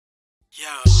Yo,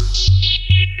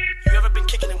 you ever been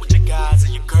kicking it with your guys or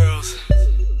your girls, and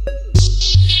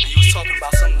you was talking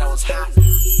about something that was hot,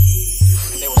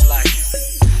 and they was like,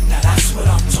 now that's what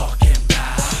I'm talking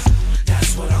about,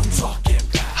 that's what I'm talking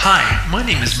about. Hi, my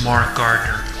name is Mark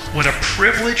Gardner. What a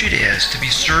privilege it is to be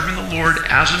serving the Lord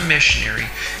as a missionary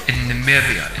in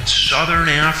Namibia, in southern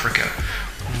Africa,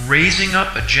 raising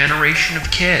up a generation of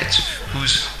kids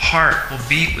whose heart will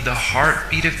beat with the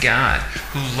heartbeat of God,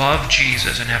 who love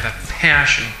Jesus and have a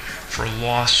passion for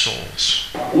lost souls.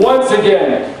 Once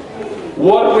again,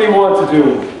 what we want to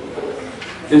do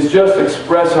is just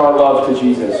express our love to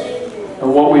Jesus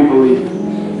and what we believe.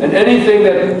 And anything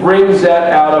that brings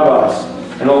that out of us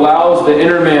and allows the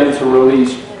inner man to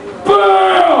release,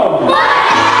 BAM!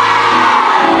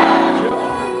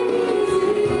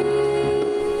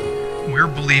 We're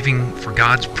believing for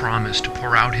God's promise to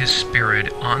pour out His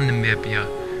Spirit on Namibia.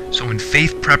 So in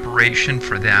faith preparation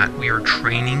for that, we are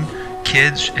training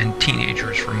kids and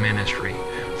teenagers for ministry.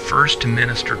 First, to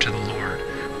minister to the Lord.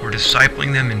 We're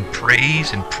discipling them in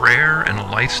praise and prayer and a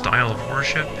lifestyle of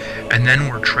worship. And then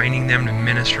we're training them to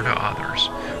minister to others.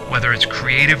 Whether it's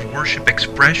creative worship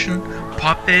expression,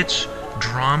 puppets,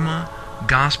 drama,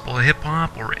 gospel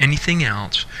hip-hop, or anything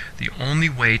else, the only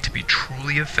way to be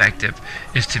truly effective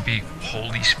is to be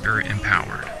Holy Spirit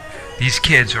empowered. These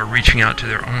kids are reaching out to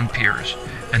their own peers,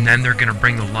 and then they're going to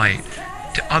bring the light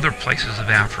to other places of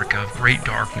Africa of great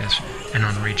darkness and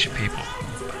unreached people.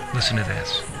 Listen to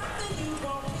this.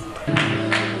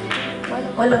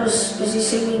 While I was busy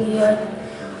singing here,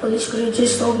 Holy Spirit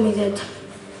just told me that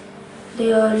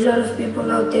there are a lot of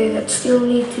people out there that still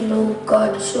need to know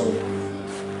God. So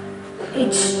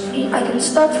I can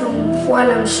start from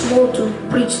while I'm small to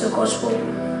preach the gospel,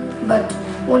 but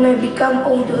when I become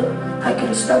older, I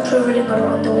can start traveling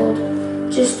around the world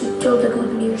just to tell the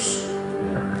good news.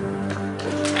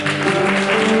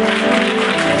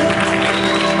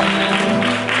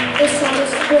 As I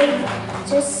was praying,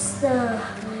 just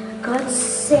God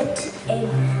said, and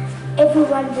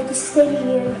everyone that is standing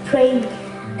here and praying,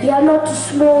 you are not too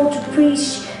small to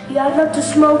preach. You are not too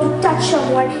small to touch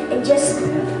someone and just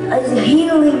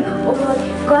healing. Oh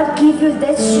God give you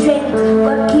that strength.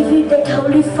 God give you that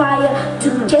holy fire to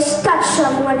just touch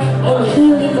someone and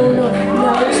heal him. Oh Lord,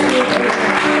 now it's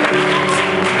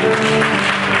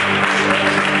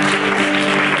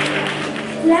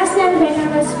Last night when I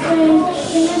was praying,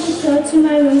 when I just got to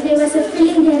my room, there was a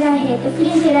feeling that I had, a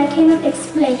feeling that I cannot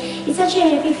explain. It's such a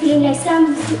happy feeling, like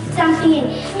something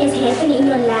is happening in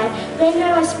your life. When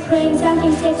I was praying,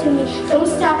 something said to me, don't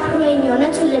stop praying, you're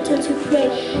not too little to pray.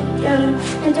 And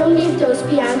don't leave those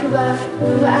behind who are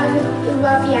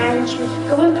behind you.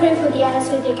 Go and pray for the others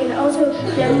so they can also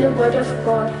learn the word of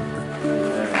God.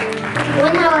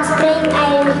 When I was praying,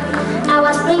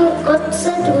 God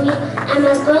said to me, I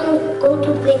must go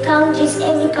to the countries,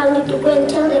 every country, to go and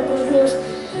tell the good news.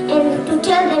 And to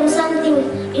tell them something,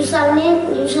 you shall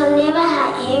never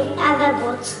have other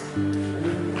gods.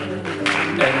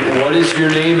 And what is your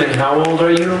name and how old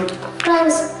are you?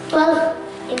 France 12.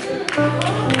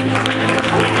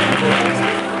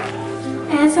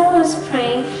 As I was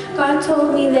praying, God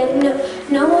told me that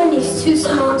no one is too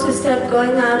small to start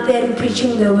going out there and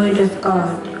preaching the word of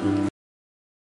God.